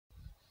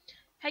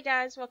Hey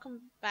guys,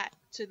 welcome back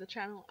to the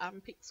channel.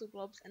 I'm Pixel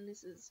Blobs and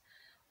this is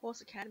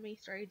Horse Academy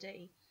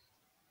 3D.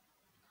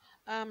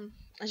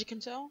 As you can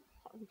tell,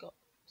 we've got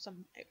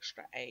some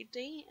extra AD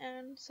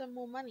and some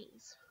more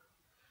monies.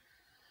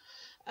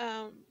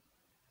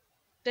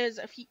 There's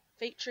a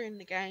feature in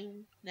the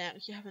game now,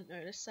 if you haven't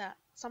noticed, that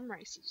some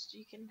races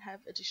you can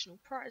have additional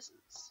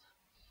prizes.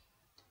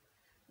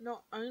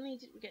 Not only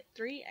did we get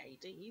 3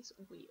 ADs,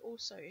 we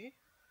also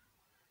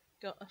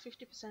got a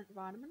 50%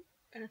 vitamin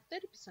and a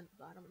 30%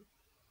 vitamin.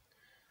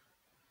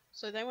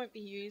 So they won't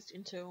be used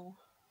until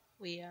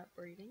we are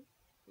breeding,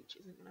 which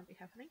isn't going to be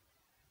happening.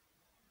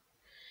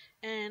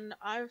 And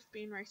I've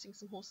been racing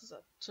some horses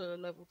up to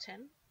level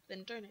 10,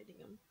 then donating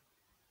them.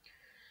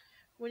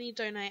 When you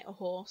donate a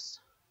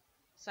horse,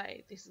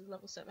 say this is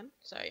level 7,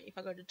 so if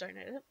I go to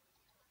donate it,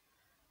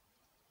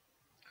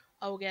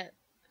 I will get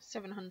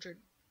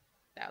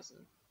 700,000.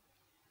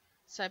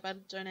 So by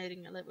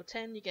donating at level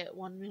 10, you get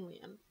 1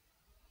 million.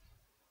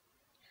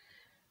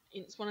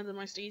 It's one of the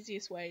most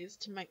easiest ways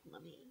to make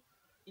money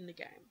in the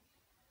game.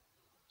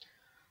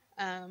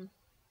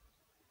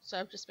 So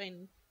I've just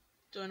been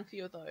doing a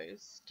few of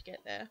those to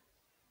get there.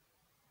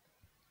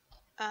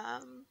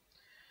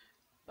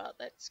 But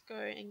let's go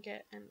and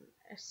get an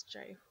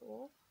SJ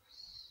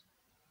horse.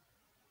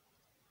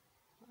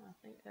 I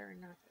think they're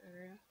in that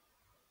area.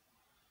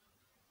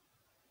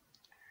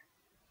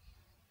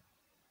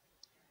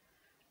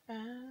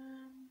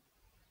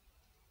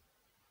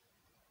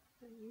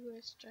 A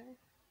USJ.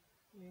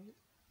 Yeah.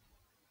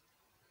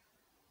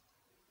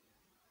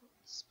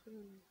 Let's put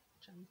in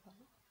jumper.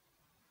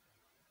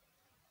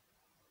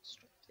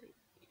 Strip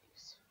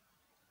these.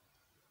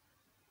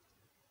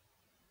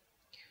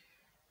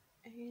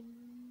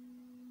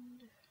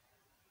 And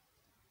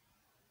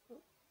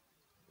oh,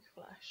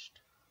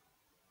 flashed.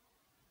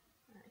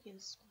 Alright,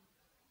 here's.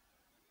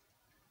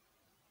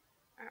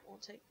 Alright, we'll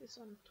take this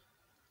one.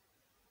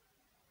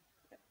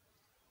 Yep.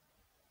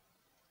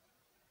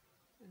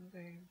 And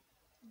boom.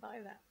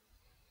 Buy that.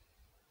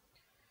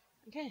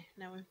 Okay,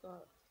 now we've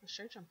got a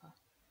show jumper.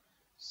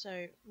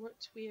 So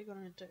what we are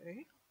going to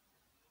do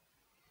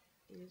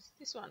is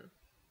this one.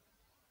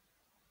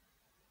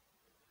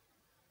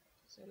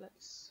 So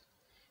let's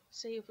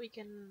see if we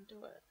can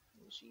do it.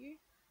 Here's you,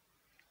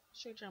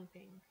 show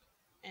jumping,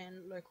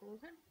 and local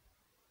event.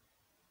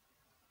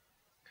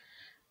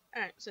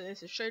 Alright, so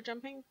this is show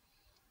jumping.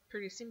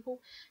 Pretty simple.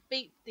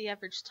 Beat the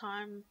average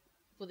time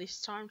for this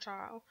time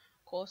trial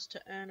course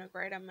to earn a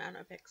greater amount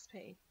of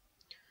XP.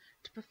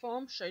 To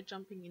perform show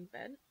jumping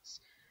events,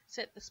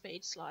 set the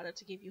speed slider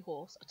to give your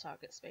horse a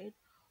target speed.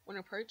 When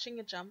approaching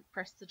a jump,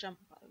 press the jump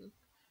button.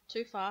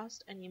 Too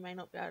fast and you may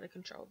not be able to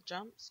control the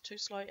jumps. Too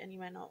slow and you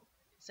may not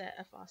set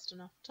a fast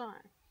enough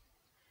time.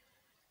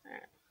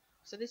 Alright,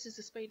 so this is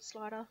the speed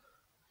slider,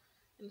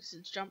 and this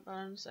is jump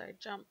button, so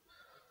jump,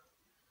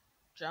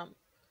 jump,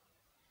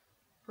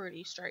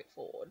 pretty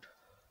straightforward.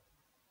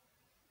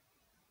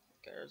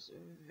 It goes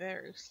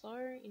very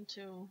slow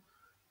until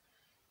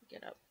you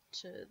get up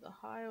to the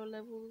higher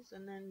levels,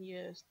 and then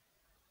you...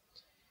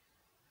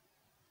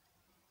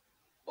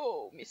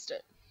 Oh, missed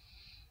it.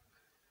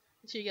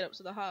 Until you get up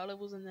to the higher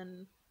levels, and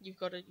then you've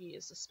got to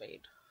use the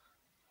speed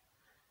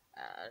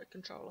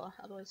controller,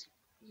 otherwise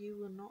you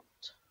will not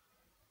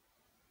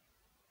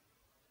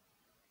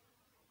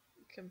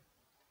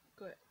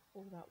go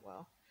all that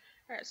well.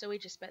 Alright, so we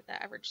just bet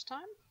that average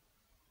time,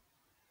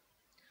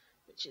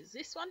 which is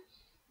this one,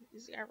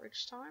 is the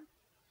average time,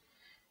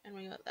 and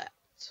we got that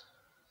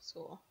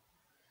score.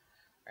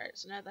 Alright,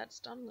 so now that's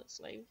done, let's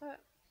leave that.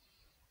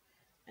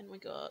 And we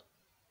got,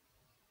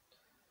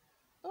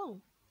 oh,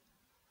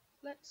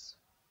 let's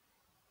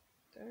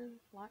go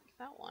like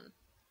that one.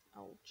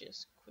 I'll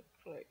just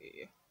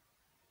quickly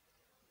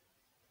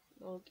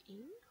log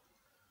in.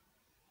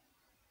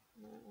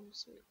 No, I'll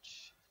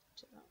switch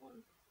to that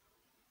one.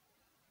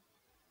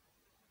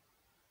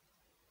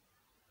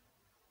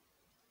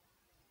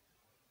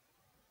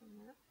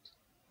 And that.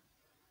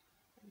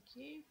 Thank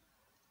you.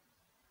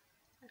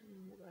 And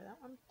we'll go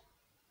that one.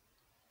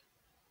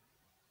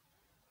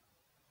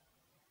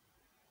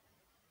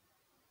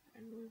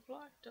 And we've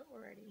liked it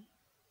already.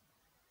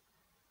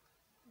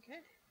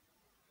 Okay.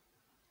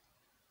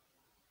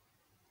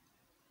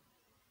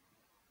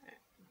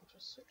 Alright, I'll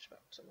just switch back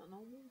to my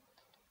normal,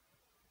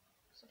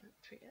 so I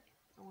don't forget.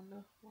 I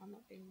wonder why I'm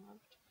not being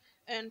loved.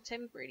 Earn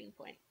 10 breeding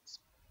points.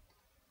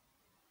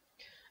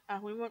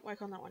 We won't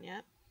work on that one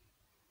yet.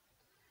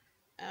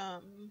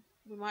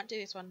 We might do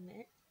this one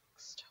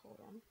next. Hold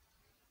on.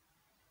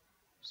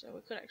 So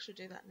we could actually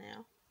do that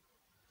now.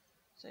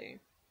 So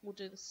we'll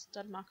do the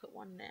stud market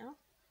one now.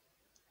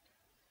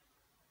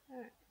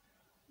 Alright.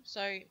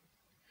 So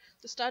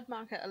the stud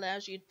market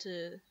allows you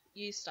to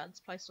use studs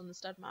placed on the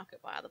stud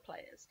market by other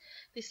players.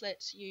 This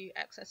lets you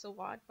access a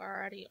wide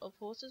variety of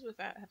horses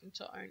without having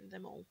to own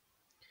them all.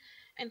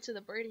 Enter the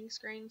breeding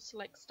screen,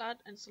 select stud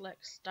and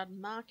select stud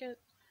market.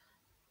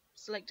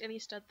 Select any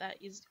stud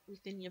that is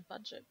within your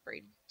budget,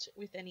 breed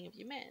with any of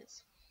your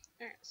mares.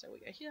 Alright, so we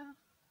go here,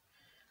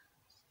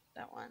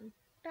 that one,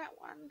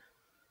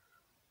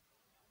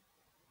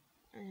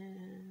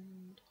 and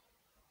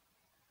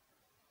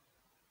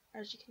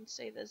As you can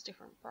see, there's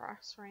different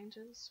price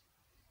ranges.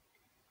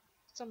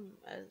 Some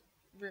are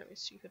really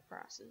stupid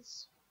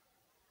prices,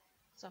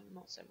 some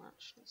not so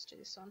much. Let's do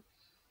this one.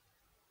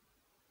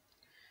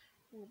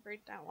 We'll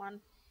breed that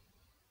one.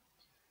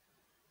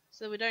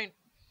 So we don't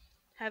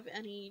have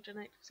any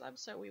genetic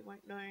slabs, so we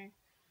won't know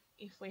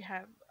if we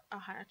have a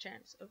higher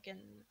chance of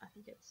getting, I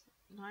think it's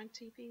 9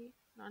 TP,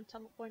 9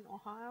 talent point or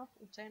higher,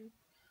 or 10.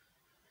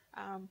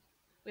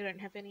 We don't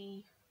have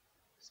any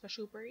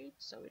special breed,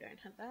 so we don't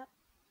have that.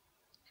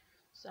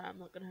 So I'm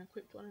not going to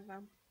equip one of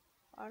our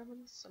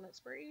items, so let's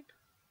breed.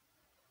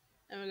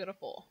 And we got a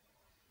 4.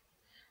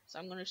 So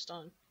I'm going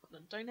to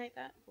donate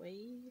that,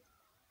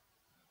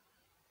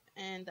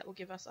 and that will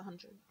give us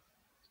 100.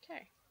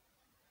 Okay.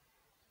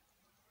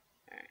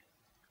 Alright.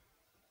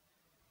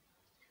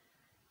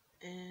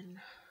 And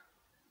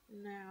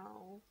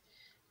now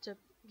to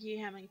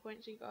view how many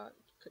points you got,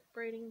 click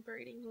breeding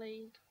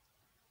league,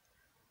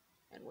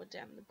 and we're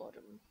down the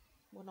bottom.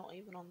 We're not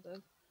even on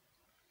the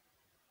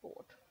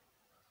board.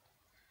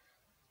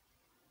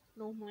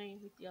 Normally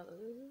with the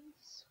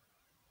others,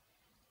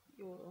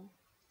 you'll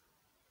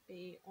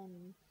be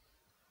on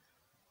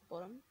the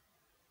bottom,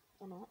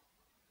 or not.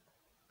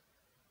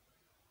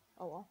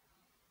 Oh well.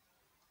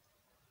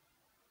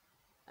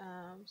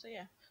 So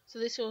yeah. So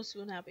this horse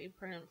will now be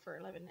pregnant for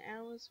 11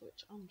 hours,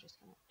 which I'm just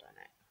going to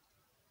donate.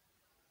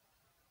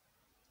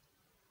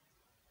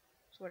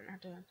 So we don't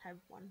have to have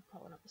one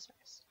holding up the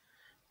space.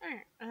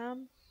 Alright,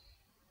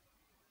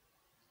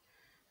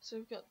 so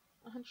we've got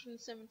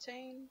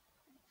 117,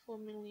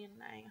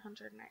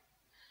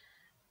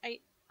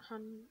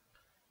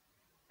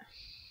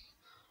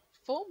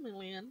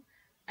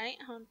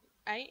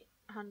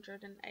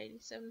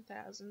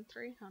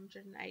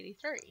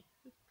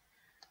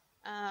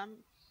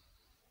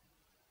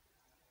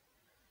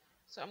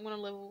 So I'm gonna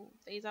level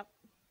these up.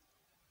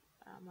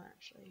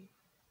 Actually,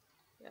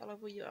 yeah, I'll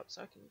level you up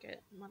so I can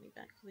get money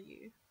back for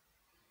you.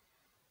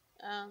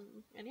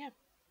 And yeah,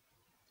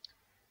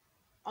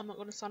 I'm not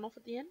gonna sign off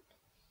at the end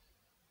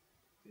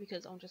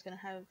because I'm just gonna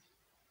have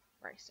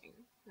racing,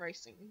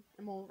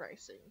 and more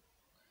racing.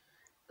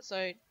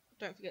 So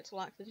don't forget to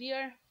like the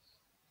video,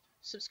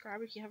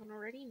 subscribe if you haven't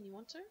already and you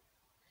want to,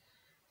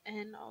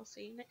 and I'll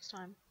see you next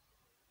time.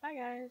 Bye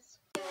guys.